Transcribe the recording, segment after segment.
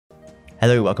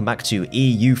Hello, welcome back to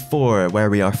EU4, where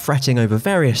we are fretting over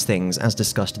various things as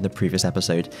discussed in the previous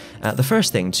episode. The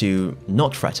first thing to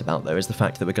not fret about, though, is the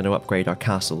fact that we're going to upgrade our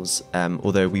castles,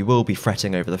 although we will be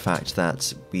fretting over the fact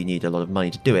that we need a lot of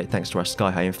money to do it thanks to our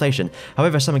sky-high inflation.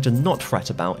 However, something to not fret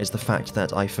about is the fact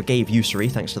that I forgave usury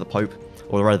thanks to the Pope,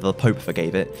 or rather the Pope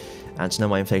forgave it, and so now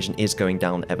my inflation is going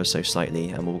down ever so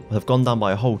slightly, and will have gone down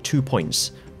by a whole 2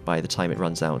 points by the time it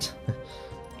runs out.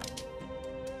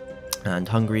 And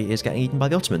Hungary is getting eaten by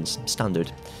the Ottomans.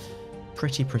 Standard.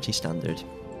 Pretty standard.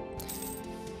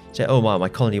 So, oh wow, my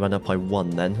colony went up by 1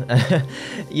 then.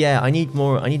 Yeah, I need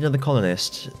another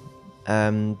colonist.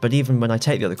 But even when I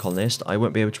take the other colonist, I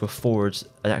won't be able to afford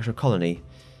an extra colony.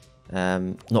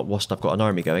 Not whilst I've got an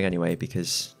army going anyway,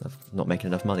 because I'm not making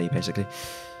enough money, basically.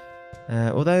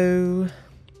 Although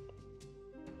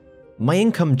my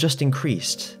income just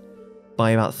increased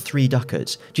by about 3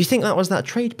 ducats. Do you think that was that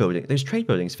trade building, those trade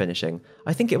buildings finishing?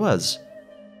 I think it was.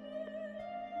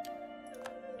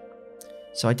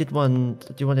 So I did one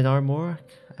in Armor.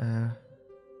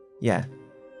 Yeah.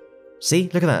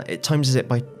 See, look at that. It times it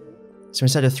by. So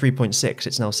instead of 3.6,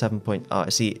 it's now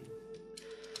 7. See,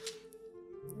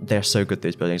 they're so good,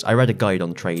 those buildings. I read a guide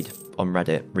on trade on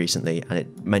Reddit recently, and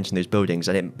it mentioned those buildings,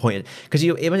 and it pointed because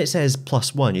when it says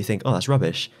 +1, you think, oh, that's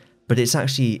rubbish. But it's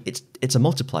actually, it's a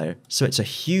multiplier, so it's a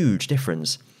huge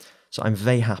difference. So I'm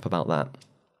very happy about that.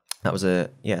 That was a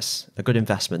good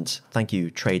investment. Thank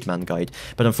you, Trademan Guide.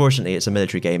 But unfortunately, it's a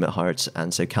military game at heart,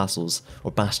 and so castles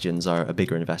or bastions are a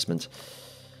bigger investment.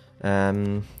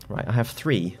 Right, I have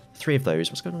three of those.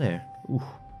 What's going on here? Ooh.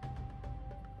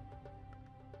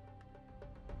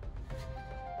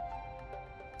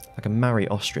 If I can marry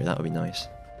Austria, that would be nice.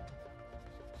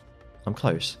 I'm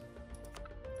close.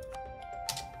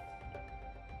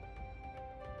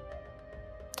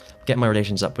 Get my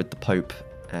relations up with the Pope.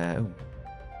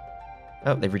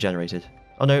 Oh, they've regenerated.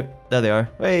 Oh no, there they are.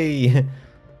 Hey!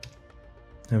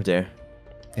 Oh dear.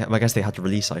 Yeah, I guess they had to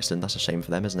release Iceland. That's a shame for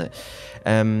them, isn't it?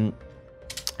 I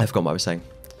forgot what I was saying.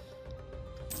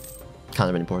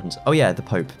 Kind of importance. Oh yeah, the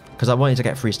Pope. Because I wanted to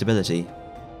get free stability.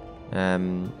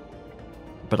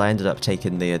 But I ended up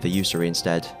taking the usury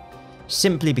instead.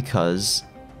 Simply because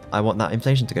I want that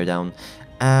inflation to go down.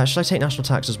 Should I take national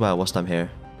tax as well whilst I'm here?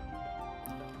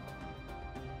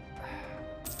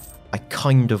 I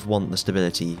kind of want the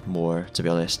stability more, to be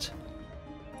honest.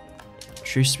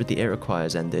 Truce with the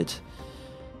Iroquois ended.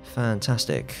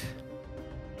 Fantastic.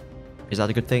 Is that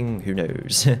a good thing? Who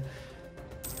knows?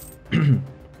 I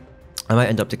might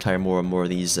end up declaring more and more of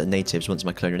these natives once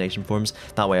my colonial nation forms.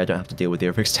 That way I don't have to deal with the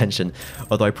overextension.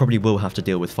 Although I probably will have to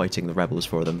deal with fighting the rebels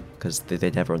for them, because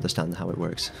they never understand how it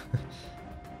works.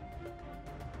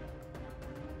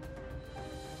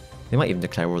 They might even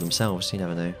declare war themselves, you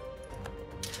never know.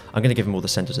 I'm going to give them all the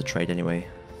centres of trade anyway.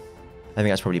 I think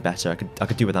that's probably better. I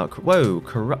could do without... Whoa,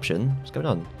 corruption? What's going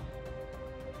on?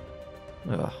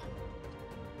 Ugh.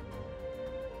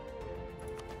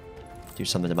 Do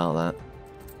something about that.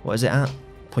 What is it at?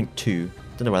 0.2.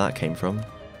 Don't know where that came from.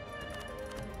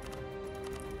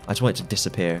 I just want it to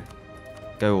disappear.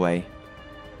 Go away.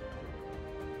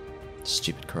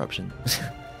 Stupid corruption.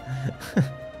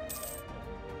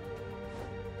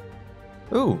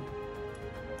 Ooh.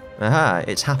 Aha,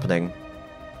 it's happening.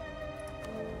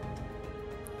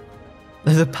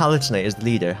 The Palatinate is the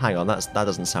leader. Hang on, that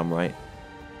doesn't sound right.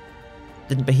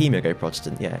 Didn't Bohemia go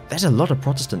Protestant? Yeah, there's a lot of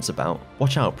Protestants about.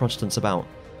 Watch out, Protestants about.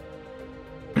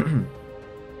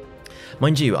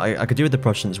 Mind you, I could do with the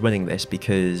Protestants winning this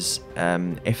because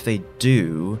if they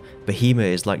do, Bohemia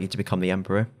is likely to become the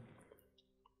emperor.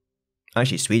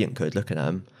 Actually, Sweden could, look at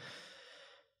them.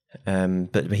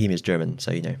 But Bohemia's German,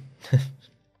 so you know.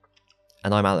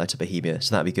 And I'm allied to Bohemia,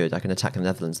 so that'd be good. I can attack the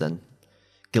Netherlands then.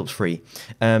 Guilt-free.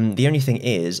 The only thing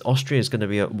is, Austria is going to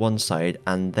be at one side,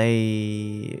 and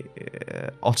they...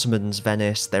 Ottomans,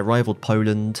 Venice, they rivaled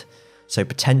Poland. So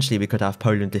potentially we could have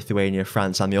Poland, Lithuania,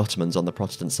 France, and the Ottomans on the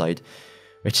Protestant side.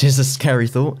 Which is a scary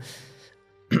thought.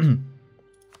 But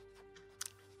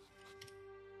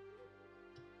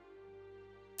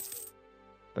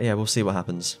yeah, we'll see what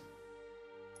happens.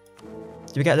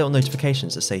 Do we get little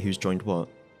notifications that say who's joined what?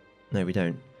 No, we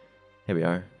don't. Here we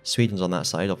are. Sweden's on that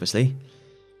side, obviously.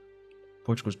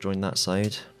 Portugal's joined that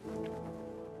side.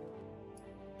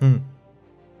 Odd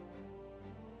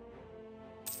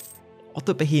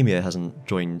that Bohemia hasn't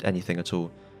joined anything at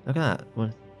all. Look at that.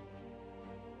 What?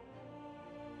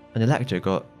 An elector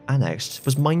got annexed.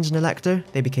 Was Mainz an elector?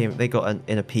 They got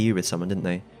in a PU with someone, didn't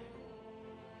they?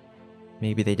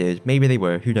 Maybe they did. Maybe they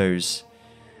were. Who knows?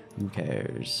 Who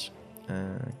cares?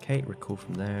 Okay, recall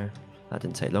from there. That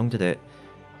didn't take long, did it?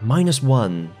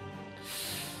 -1.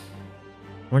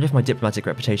 wonder if my diplomatic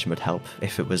reputation would help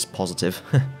if it was positive.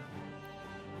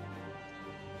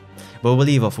 Well, we'll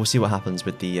leave off. We'll see what happens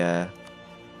with the... Oh,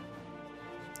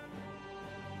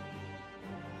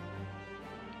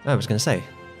 I was going to say.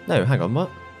 No, hang on, what?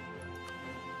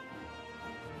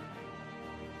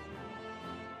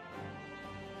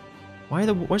 Why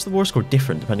is the war score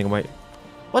different depending on where...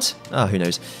 What? Oh, who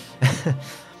knows.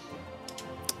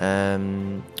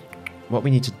 What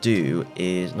we need to do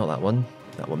is... Not that one.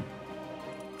 That one.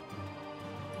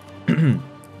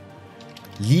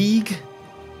 League?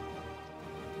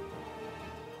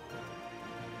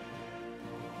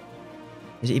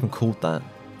 Is it even called that?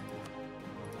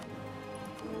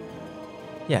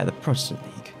 Yeah, the Protestant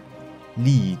League.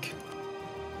 League.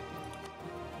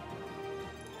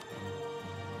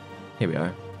 Here we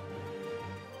are.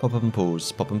 Pop up and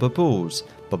pause. Pop up and pause.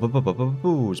 Pop up and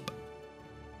pause.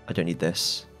 I don't need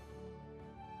this.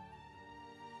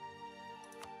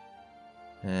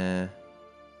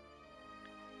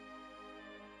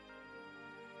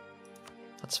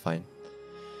 That's fine.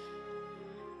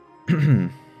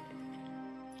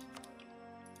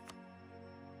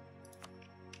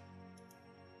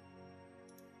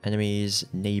 Enemies,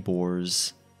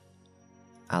 neighbours,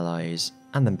 allies,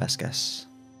 and then best guess.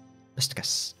 Best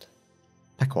guess.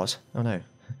 Pequod? Oh no. I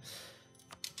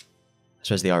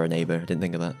suppose they are a neighbour, I didn't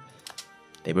think of that.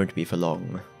 They won't be for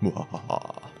long.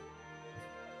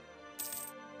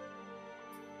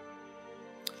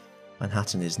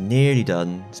 Manhattan is nearly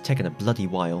done. It's taken a bloody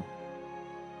while.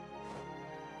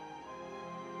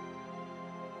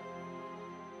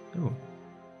 Ooh.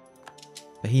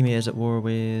 Bohemia is at war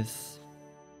with...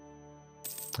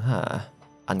 Ah,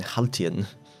 Anhaltian.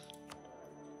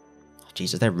 Oh,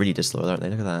 Jesus, they're really disloyal, aren't they?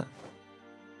 Look at that.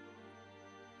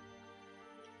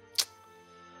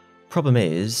 Problem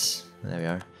is... There we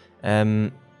are.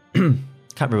 Can't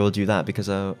very well do that because...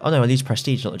 oh no, I lose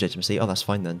prestige, not legitimacy. Oh, that's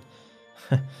fine then.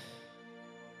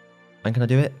 When can I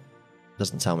do it?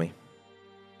 Doesn't tell me.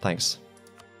 Thanks.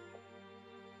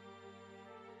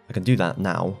 I can do that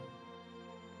now.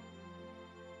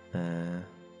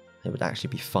 It would actually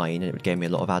be fine and it would give me a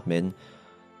lot of admin.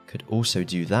 Could also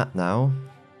do that now.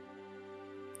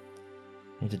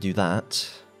 I need to do that.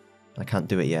 I can't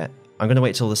do it yet. I'm going to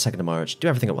wait till the 2nd of March. Do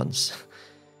everything at once.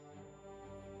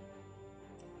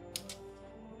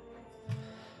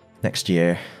 Next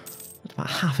year.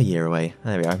 About half a year away.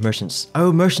 There we are. Merchants.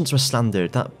 Oh, merchants were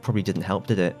slandered. That probably didn't help,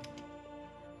 did it?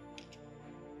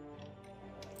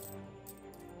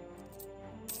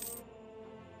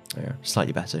 There,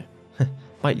 slightly better.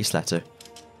 Slightly slatter.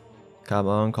 Come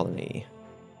on, colony.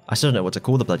 I still don't know what to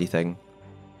call the bloody thing.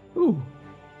 Ooh.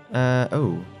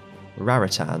 Oh.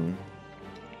 Raritan.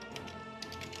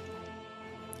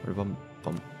 Bum,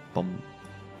 bum, bum.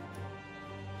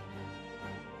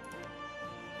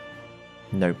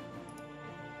 No.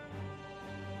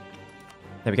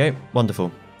 There we go.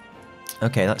 Wonderful.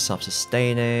 Okay, that's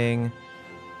self-sustaining.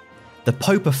 The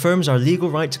Pope affirms our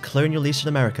legal right to colonial Eastern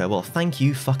America. Well, thank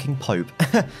you, fucking Pope.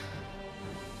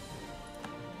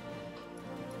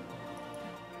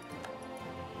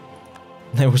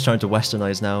 They're always trying to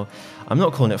westernize now. I'm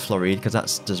not calling it Florida because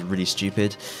that's just really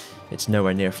stupid. It's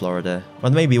nowhere near Florida.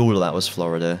 Well, maybe all of that was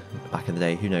Florida back in the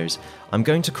day. Who knows? I'm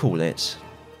going to call it...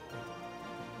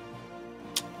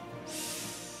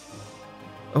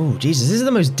 Oh, Jesus. This is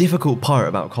the most difficult part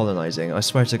about colonizing. I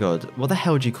swear to God. What the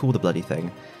hell do you call the bloody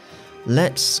thing?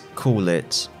 Let's call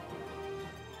it...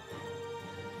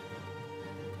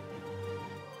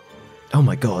 Oh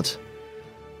my God.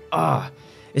 Ah.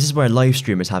 This is where live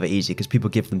streamers have it easy because people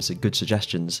give them some good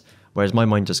suggestions, whereas my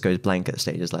mind just goes blank at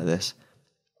stages like this.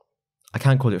 I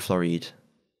can't call it Floride.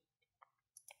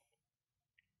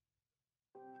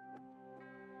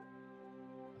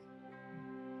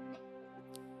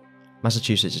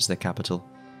 Massachusetts is the capital.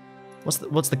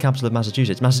 What's the capital of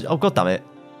Massachusetts? Oh, God damn it.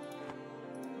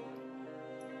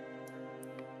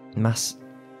 I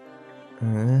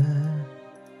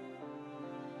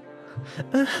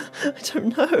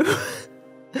don't know.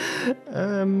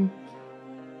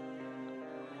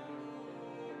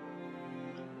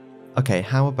 Okay,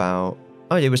 how about...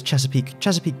 Oh, it was Chesapeake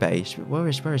Bay. Where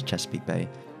is Chesapeake Bay?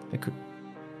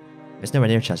 It's nowhere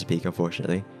near Chesapeake,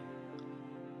 unfortunately.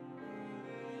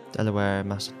 Delaware,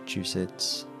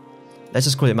 Massachusetts. Let's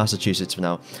just call it Massachusetts for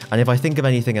now. And if I think of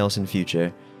anything else in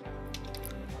future,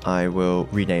 I will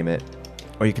rename it.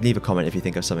 Or you can leave a comment if you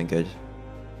think of something good.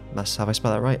 Have I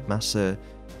spelled that right?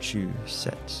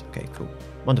 Massachusetts. Okay, cool.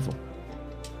 Wonderful.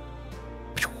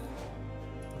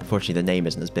 Unfortunately, the name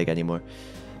isn't as big anymore.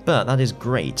 But that is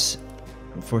great.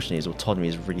 Unfortunately, his autonomy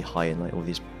is really high in like all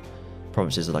these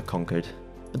provinces that I conquered.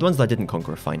 But the ones that I didn't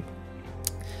conquer are fine.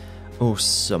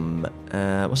 Awesome.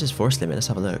 What's his force limit? Let's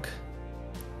have a look.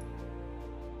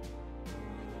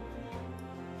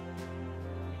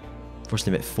 Force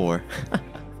limit 4.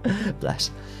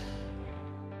 Bless.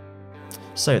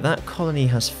 So that colony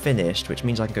has finished, which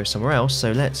means I can go somewhere else.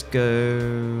 So let's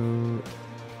go...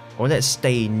 Or let's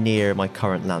stay near my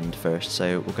current land first.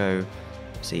 So we'll go...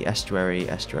 See, estuary,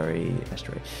 estuary,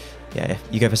 estuary. Yeah,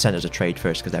 you go for centres of trade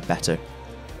first because they're better.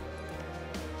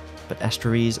 But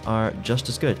estuaries are just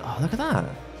as good. Oh, look at that.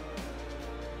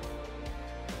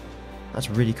 That's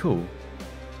really cool.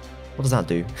 What does that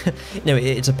do? No,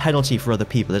 it's a penalty for other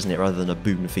people, isn't it, rather than a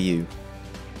boon for you.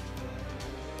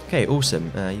 Okay, awesome.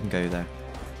 You can go there.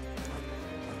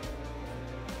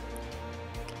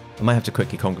 I might have to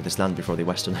quickly conquer this land before they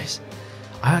westernize.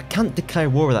 I can't declare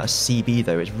war without a CB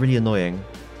though, it's really annoying.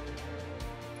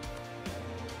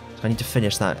 So I need to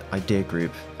finish that idea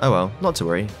group. Oh well, not to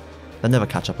worry. They'll never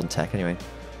catch up on tech anyway.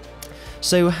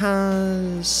 So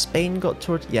has Spain got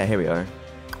toward... Yeah, here we are.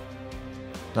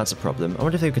 That's a problem. I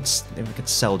wonder if we could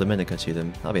sell Dominica to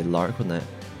them. That'd be a lark, wouldn't it?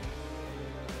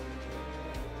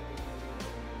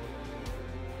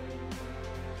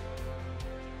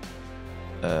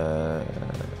 Oh.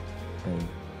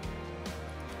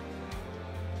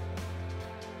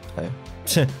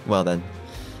 Well then,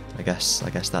 I guess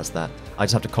that's that. I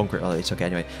just have to conquer it. Oh, they took it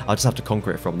anyway. I'll just have to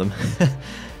conquer it from them.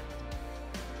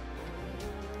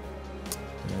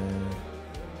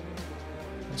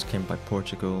 It's claimed by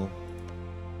Portugal.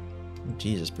 Oh,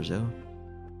 Jesus, Brazil.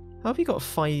 How have you got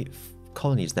 5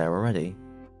 colonies there already?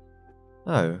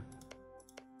 Oh. Well,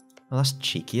 that's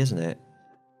cheeky, isn't it?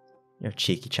 You're a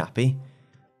cheeky chappy.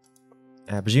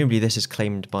 Presumably this is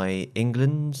claimed by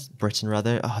England, Britain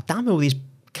rather. Oh, damn all these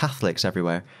Catholics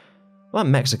everywhere. What about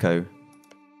Mexico?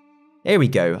 Here we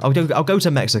go. I'll go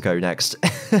to Mexico next.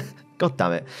 God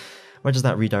damn it. Where does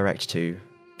that redirect to?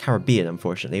 Caribbean,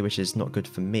 unfortunately, which is not good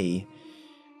for me.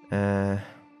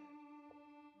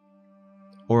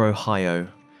 Or Ohio,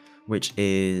 which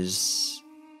is...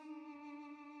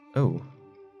 Oh.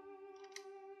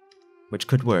 Which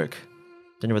could work.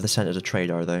 Don't know where the centres of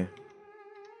trade are, though.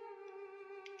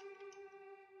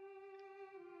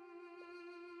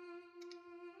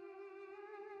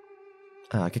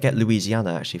 I could get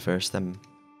Louisiana, actually, first, then...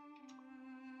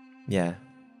 Yeah.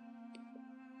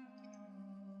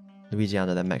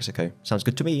 Louisiana, then Mexico. Sounds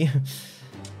good to me.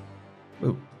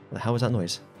 Ooh, what the hell was that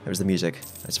noise? It was the music.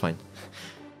 It's fine.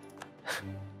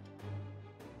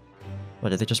 What,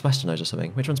 did they just westernize or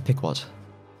something? Which one's Pequot?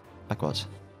 Pequot.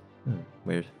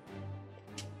 Weird.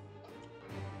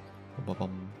 Do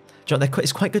you know,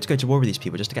 it's quite good to go to war with these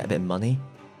people just to get a bit of money.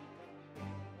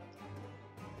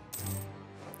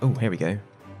 Oh, here we go.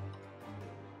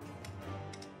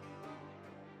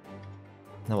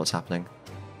 Now what's happening?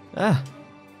 Ah!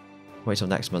 Wait till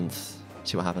next month.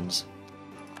 See what happens.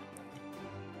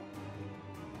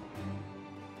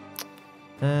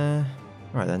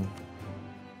 Right then.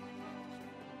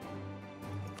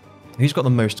 Who's got the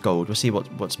most gold? We'll see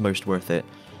what's most worth it.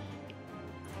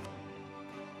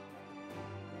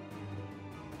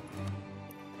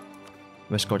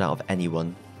 Most gold out of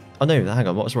anyone. Oh no, hang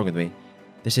on, what's wrong with me?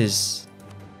 This is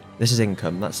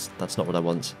income. That's not what I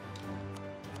want.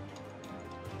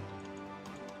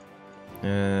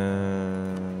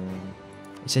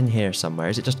 It's in here somewhere.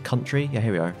 Is it just country? Yeah,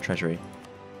 here we are. Treasury.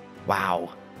 Wow.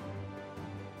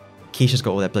 Keisha's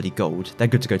got all their bloody gold. They're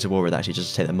good to go to war with, actually,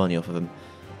 just to take their money off of them.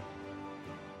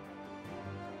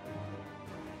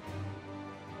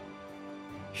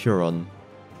 Huron.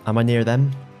 Am I near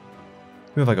them?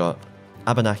 Who have I got?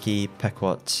 Abenaki,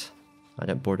 Pequot. I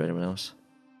don't border anyone else.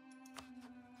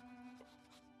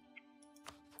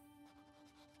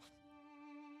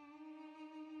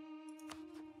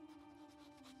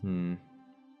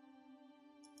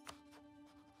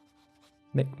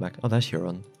 Micmac. Oh, there's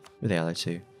Huron. Who are they allied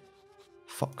to?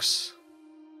 Fox.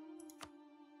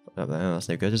 Oh, that's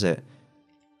no good, is it?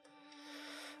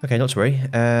 Okay, not to worry.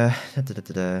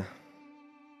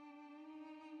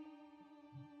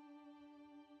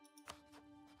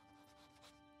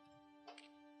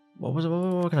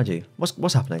 What can I do?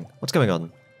 What's happening? What's going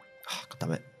on? Oh, God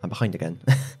damn it! I'm behind again.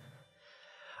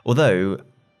 Although,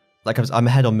 like I'm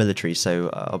ahead on military, so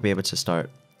I'll be able to start.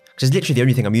 Because literally the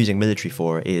only thing I'm using military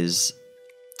for is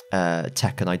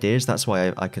tech and ideas. That's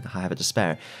why I have it to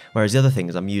spare. Whereas the other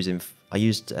things I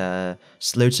used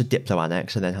loads of Diplo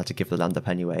Annex and then had to give the land up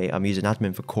anyway. I'm using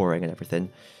admin for coring and everything.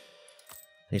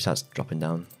 At least that's dropping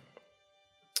down.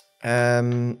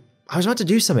 I was about to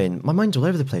do something. My mind's all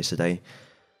over the place today.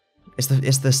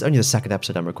 It's only the second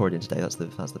episode I'm recording today. That's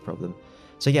the problem.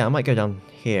 So yeah, I might go down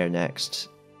here next.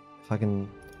 If I can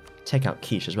take out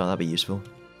Quiche as well, that'd be useful.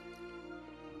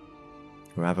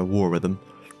 or have a war with them.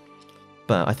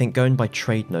 But I think going by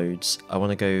trade nodes, I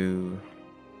want to go...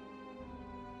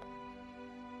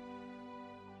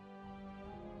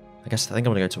 I think I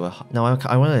want to go to a... No,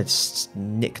 I want to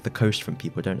nick the coast from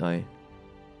people, don't I?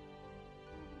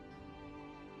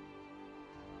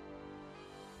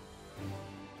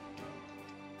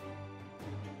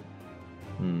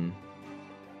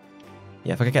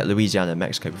 Yeah, if I could get Louisiana and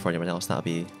Mexico before anyone else, that'd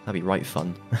be right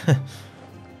fun.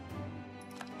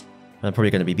 I'm probably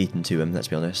going to be beaten to him, let's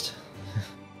be honest.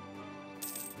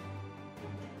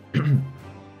 Maybe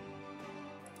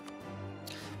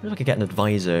I could get an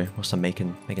advisor whilst I'm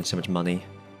making so much money.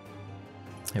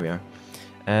 Here we are.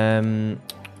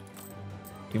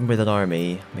 Even with an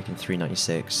army, making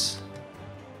 396.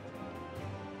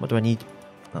 What do I need?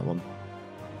 That one.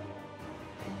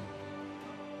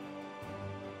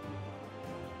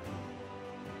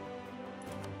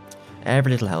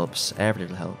 Every little helps. Every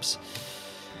little helps.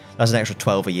 That's an extra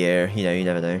 12 a year. You know, you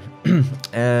never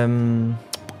know.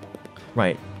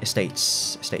 Right.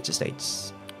 Estates.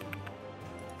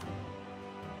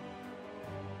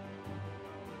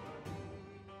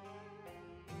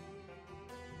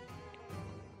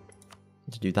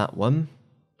 To do that one.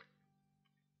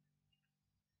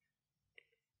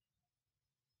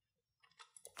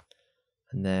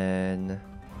 And then...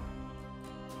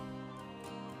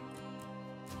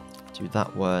 do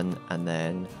that one, and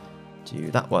then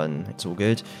do that one. It's all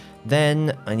good.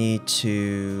 Then I need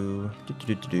to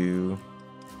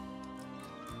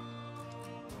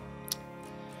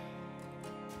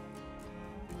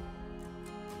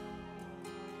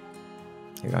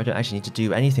Here, I don't actually need to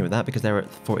do anything with that because they're at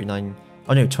 49.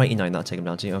 Oh no, 29. That'll take them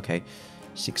down to. Okay,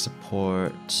 seek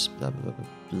support. Blah blah blah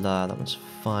blah. That one's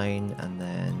fine. And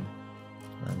then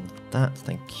that.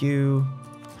 Thank you.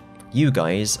 You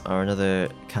guys are another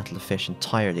cattle of fish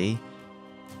entirely.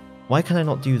 Why can I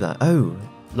not do that? Oh,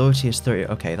 loyalty is 30.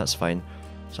 Okay, that's fine.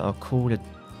 So I'll call it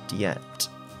diet.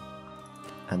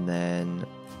 And then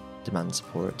demand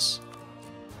supports.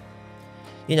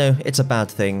 You know, it's a bad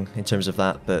thing in terms of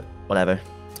that, but whatever.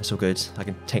 It's all good. I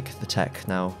can take the tech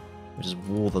now, which is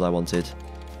all that I wanted.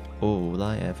 All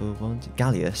I ever wanted.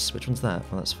 Gallius, which one's that?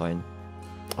 Oh, that's fine.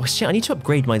 Oh shit, I need to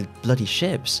upgrade my bloody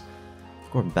ships.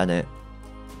 Gordon Bennett.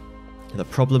 The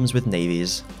problems with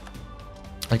navies.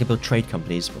 I can build trade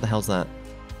companies. What the hell's that?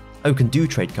 Oh, can do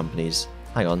trade companies.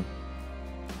 Hang on.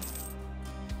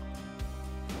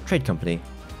 Trade company.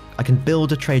 I can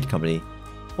build a trade company.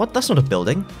 What? That's not a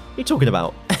building. What are you talking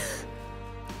about?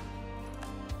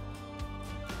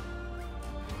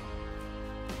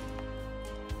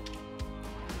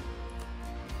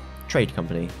 Trade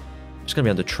company. It's going to be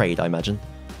under trade, I imagine.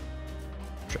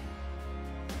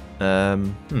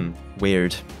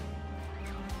 Weird.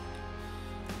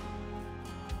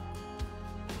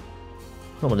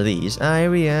 Not one of these. Ah, here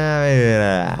we go.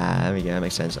 There we go. That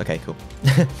makes sense. Okay, cool.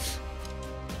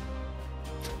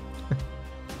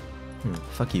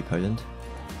 Fuck you, Poland.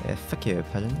 Yeah, fuck you,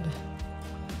 Poland.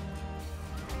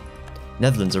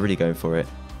 Netherlands are really going for it.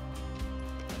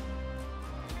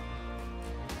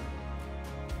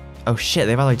 Oh shit,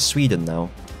 they've allied Sweden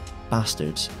now.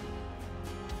 Bastards.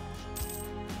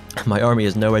 My army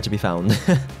is nowhere to be found.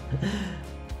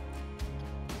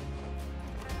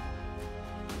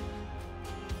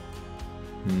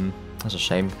 That's a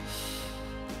shame.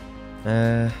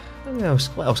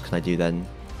 What else can I do then?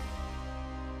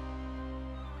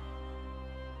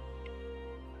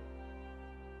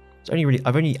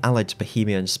 I've only allied to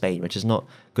Bohemia and Spain, which is not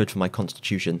good for my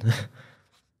constitution.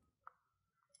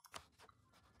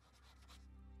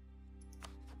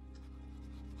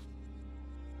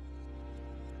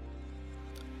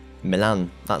 Milan,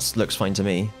 that looks fine to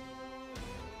me.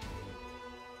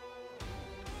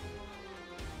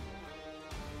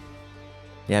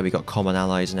 Yeah, we got common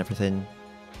allies and everything.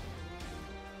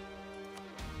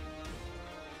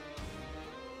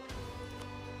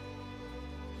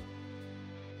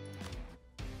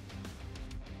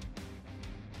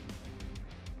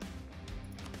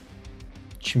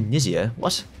 Tunisia?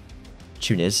 What?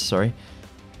 Tunis, sorry.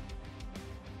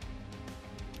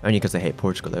 Only because they hate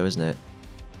Portugal though, isn't it?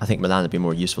 I think Milan would be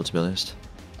more useful, to be honest.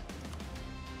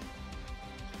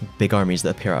 Big armies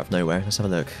that appear out of nowhere. Let's have a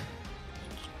look.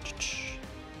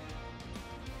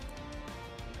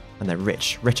 And they're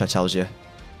rich. Rich, I tells you.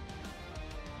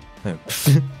 Oh.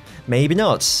 Maybe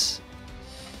not.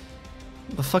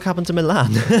 What the fuck happened to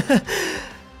Milan?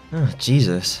 Oh,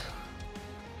 Jesus.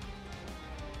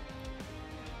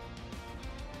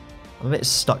 I'm a bit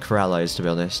stuck for allies, to be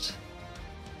honest.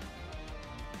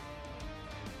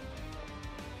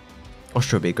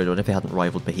 Austria would be a good one if they hadn't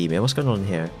rivaled Bohemia. What's going on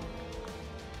here?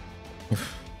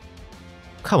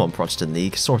 come on, Protestant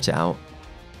League, sort it out.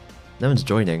 No one's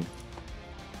joining.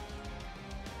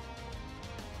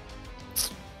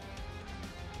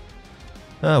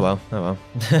 Oh well, oh well.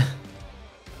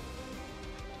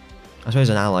 I suppose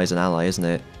an ally's an ally, isn't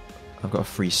it? I've got a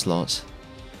free slot.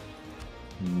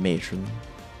 Matron.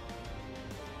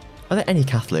 Are there any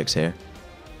Catholics here?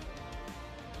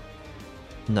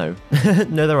 No.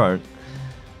 No, there aren't.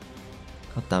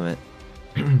 God damn it.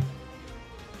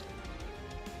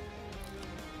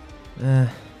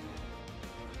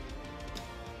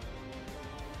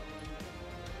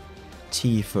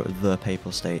 T for the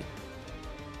Papal State.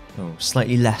 Oh,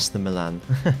 slightly less than Milan.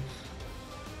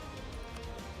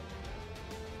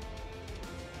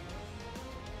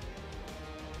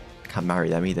 Can't marry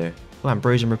them either. Oh,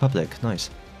 Ambrosian Republic.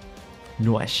 Nice.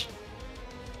 Nice.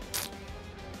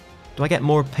 Do I get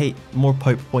more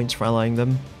Pope points for allying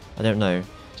them? I don't know.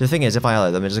 So the thing is, if I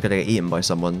ally them, they're just going to get eaten by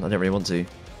someone. I don't really want to.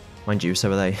 Mind you,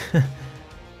 so are they.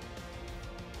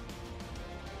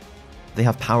 They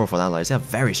have powerful allies. They have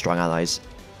very strong allies.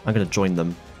 I'm going to join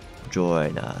them.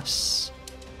 Join us.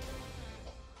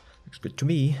 Looks good to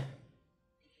me.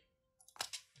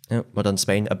 Oh, well done,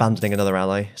 Spain. Abandoning another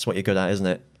ally. It's what you're good at, isn't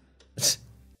it?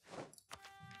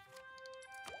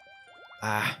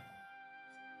 Ah.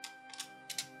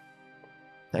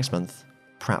 Next month.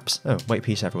 Perhaps. Oh, white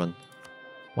peace, everyone.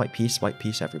 White peace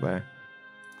everywhere.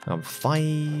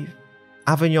 5.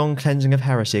 Avignon cleansing of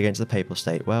heresy against the Papal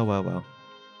State. Well, well, well.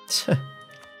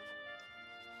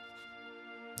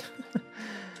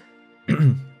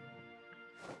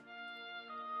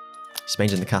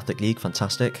 Spain's in the Catholic League.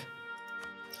 Fantastic.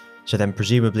 So then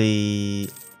presumably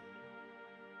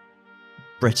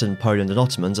Britain, Poland and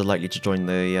Ottomans are likely to join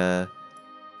the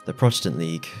Protestant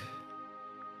League.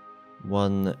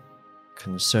 One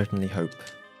can certainly hope.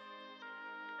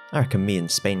 I reckon me and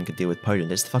Spain could deal with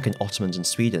Poland. It's the fucking Ottomans and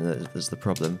Sweden that's the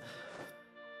problem.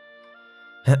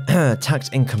 Tax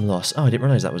income loss. Oh, I didn't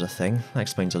realise that was a thing. That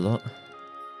explains a lot.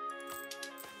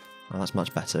 Oh, that's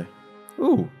much better.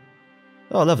 Ooh.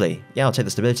 Oh, lovely. Yeah, I'll take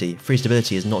the stability. Free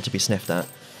stability is not to be sniffed at.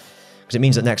 Because it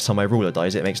means that next time my ruler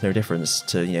dies, it makes no difference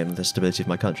to, you know, the stability of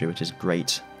my country, which is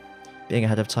great. Being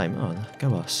ahead of time. Oh,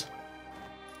 go us.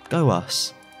 Go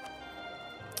us.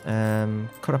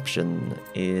 Corruption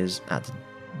is at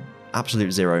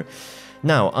absolute 0.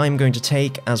 Now, I'm going to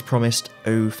take, as promised,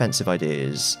 offensive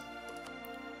ideas.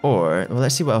 Or, well,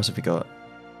 let's see what else have we got.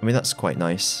 I mean, that's quite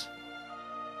nice.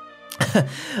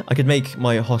 I could make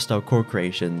my hostile core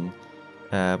creation.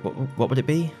 What would it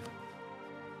be?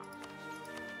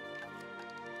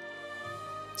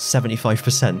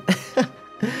 75%.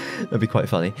 That'd be quite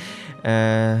funny.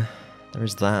 There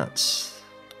is that.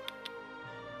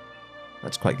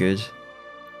 That's quite good.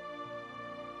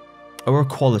 Or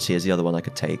quality is the other one I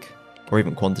could take. Or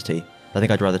even quantity. I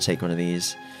think I'd rather take one of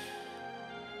these.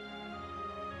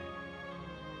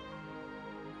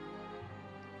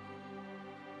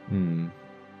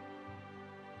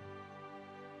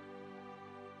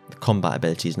 The combat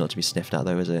ability is not to be sniffed at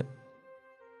though, is it?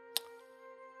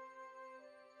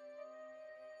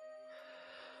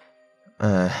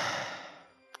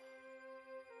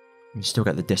 You still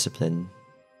get the discipline.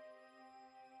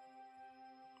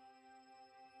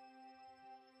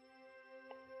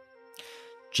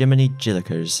 Jiminy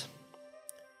Jillikers.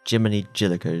 Jiminy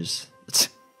Jillikers.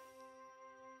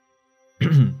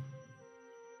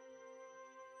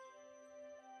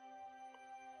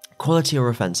 Quality or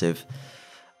offensive?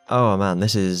 Oh man,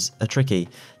 this is a tricky.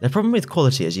 The problem with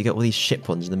quality is you get all these ship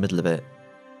ones in the middle of it.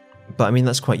 But I mean,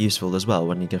 that's quite useful as well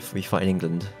when you get free fight in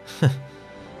England. But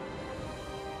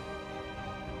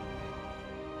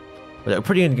we're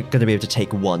probably going to be able to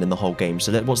take one in the whole game.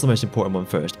 So what's the most important one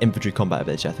first? Infantry combat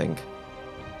ability, I think.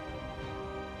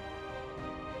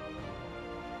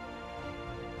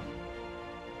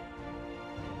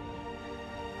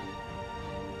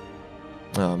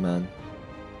 Oh man.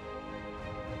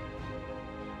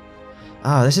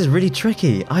 Ah, this is really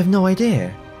tricky. I have no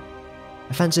idea.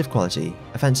 Offensive quality.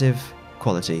 Offensive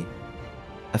quality.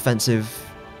 Offensive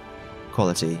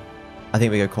quality. I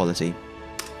think we go quality.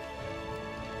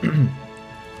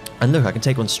 And look, I can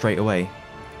take one straight away.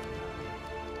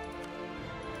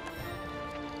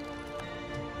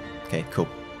 Okay, cool.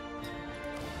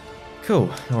 Cool.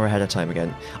 Now we're ahead of time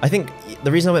again. I think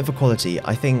the reason I went for quality,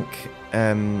 I think...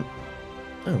 oh.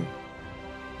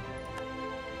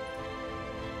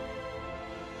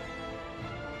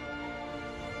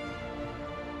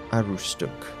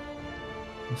 Arustuk.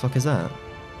 The fuck is that?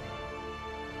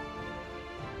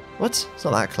 What? It's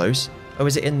not that close. Oh,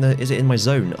 is it in my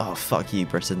zone? Oh, fuck you,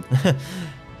 Britain.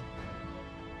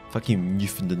 Fuck you,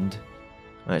 Newfoundland.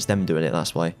 Oh, it's them doing it,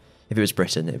 that's why. If it was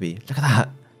Britain, it'd be... Look at that!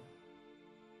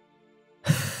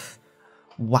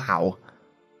 Wow.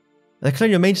 Their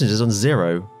colonial maintenance is on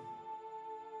 0.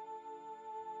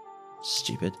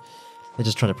 Stupid. They're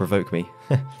just trying to provoke me.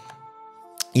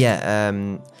 Yeah,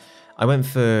 I went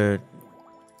for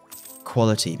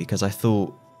quality because I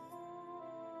thought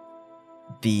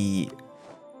the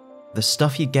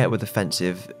stuff you get with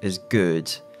offensive is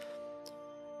good,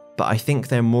 but I think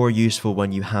they're more useful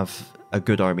when you have a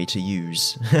good army to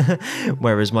use.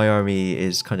 Whereas my army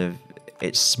is kind of,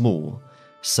 it's small,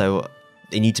 so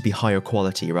they need to be higher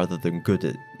quality rather than good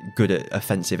at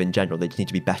offensive in general. They just need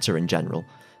to be better in general.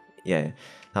 Yeah,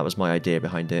 that was my idea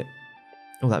behind it.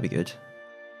 Oh, that'd be good.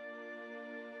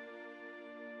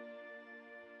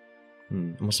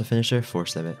 What's the finisher?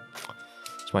 Force limit.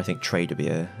 That's why I think trade would be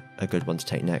a good one to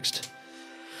take next.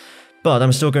 But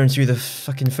I'm still going through the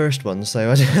fucking first one, so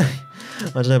I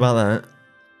don't know about that.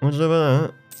 I don't know about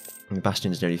that. The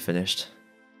Bastion's nearly finished.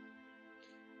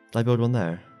 Did I build one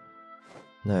there?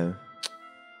 No.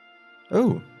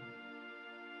 Oh!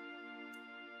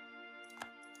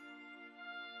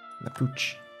 La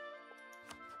pooch.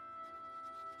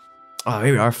 Oh,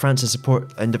 here we are. France's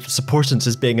supportance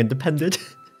is being independent.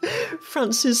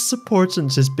 France's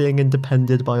supportance is being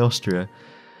independent by Austria.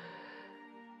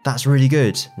 That's really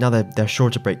good. Now they're sure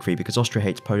to break free because Austria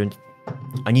hates Poland.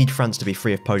 I need France to be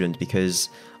free of Poland because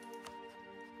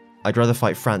I'd rather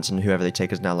fight France and whoever they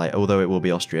take as an ally, although it will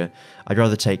be Austria. I'd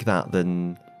rather take that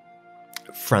than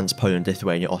France, Poland,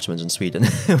 Lithuania, Ottomans and Sweden,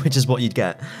 which is what you'd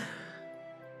get.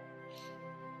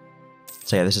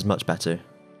 So yeah, this is much better.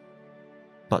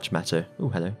 Much better. Ooh,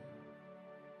 hello.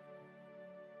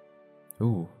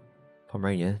 Ooh,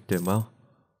 Pomerania, doing well.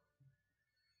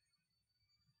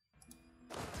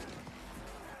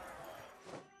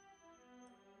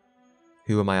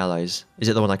 Who are my allies? Is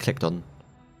it the one I clicked on?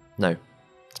 No,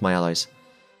 it's my allies.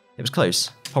 It was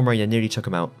close. Pomerania nearly took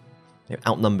them out. They were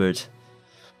outnumbered.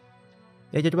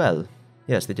 They did well.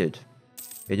 Yes, they did.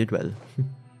 They did well.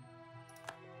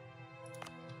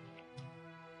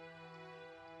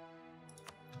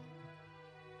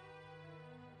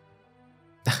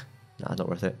 Nah, not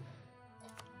worth it.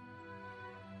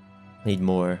 Need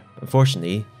more.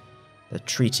 Unfortunately, the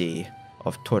Treaty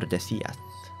of Tordesillas.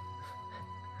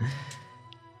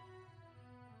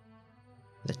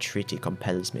 The treaty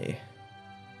compels me.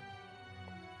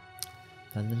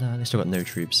 La, la, la. They still got no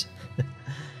troops.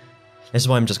 This is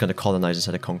why I'm just going to colonize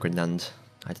instead of conquering land.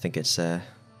 I think it's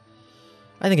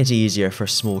easier for a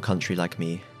small country like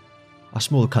me, a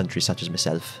small country such as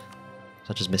myself,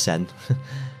 such as Miss N.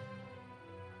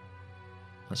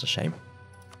 That's a shame.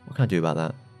 What can I do about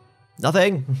that?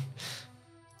 Nothing!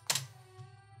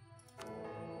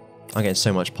 I'm getting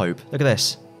so much Pope. Look at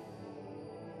this.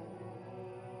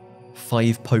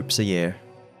 5 popes a year.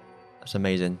 That's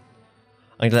amazing.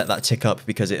 I'm gonna let that tick up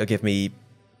because it'll give me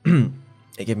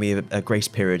a grace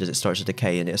period as it starts to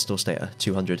decay and it'll still stay at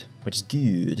 200, which is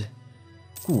good.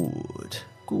 Good.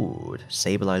 Good.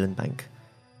 Sable Island Bank.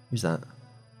 Who's that?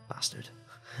 Bastard.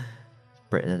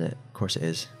 Britain, isn't it? Of course it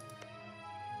is.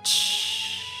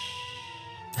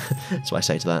 That's what I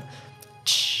say to that.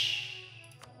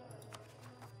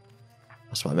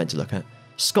 That's what I meant to look at.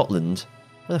 Scotland?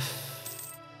 Where the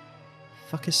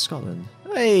fuck is Scotland?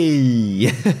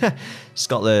 Hey!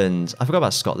 Scotland. I forgot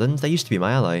about Scotland. They used to be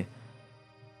my ally.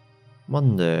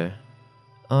 Wonder.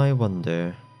 I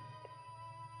wonder.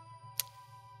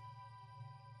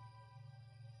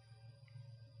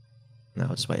 No,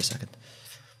 I'll just wait a second.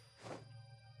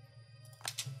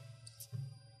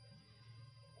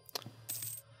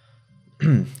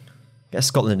 Get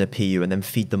Scotland in a PU and then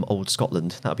feed them old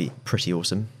Scotland. That would be pretty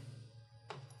awesome.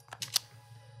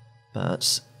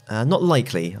 But not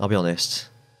likely, I'll be honest.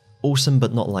 Awesome,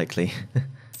 but not likely.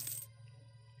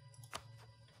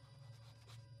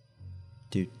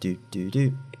 Do.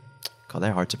 God,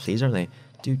 they're hard to please, aren't they?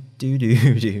 Do.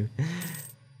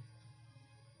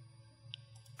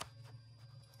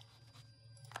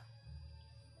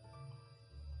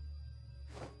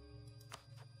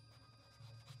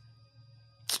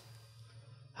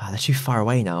 They're too far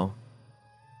away now.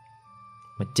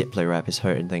 My Diplo rep is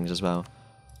hurting things as well.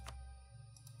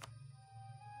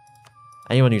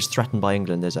 Anyone who's threatened by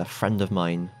England is a friend of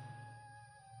mine.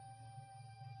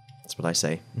 That's what I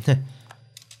say.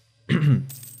 Who's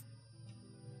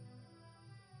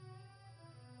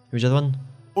the other one?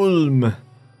 Ulm!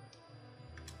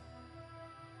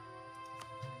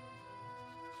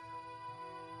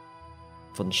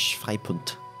 Von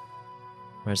Schweipunt.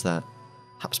 Where's that?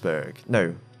 Habsburg.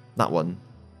 No, that one.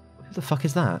 Who the fuck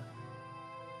is that?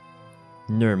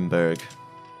 Nuremberg.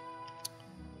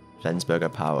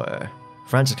 Flensburger power.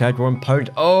 France declared war on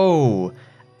Poland. Oh!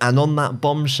 And on that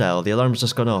bombshell, the alarm's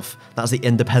just gone off. That's the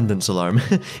independence alarm.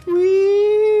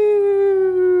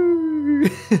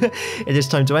 It is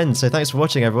time to end, so thanks for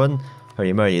watching, everyone.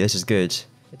 Holy moly, this is good.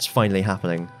 It's finally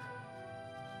happening.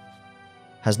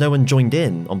 Has no one joined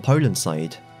in on Poland's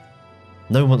side?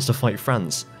 No one wants to fight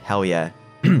France. Hell yeah.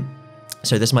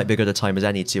 So this might be as good a time as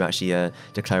any to actually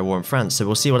declare war on France. So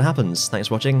we'll see what happens. Thanks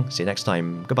for watching. See you next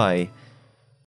time. Goodbye.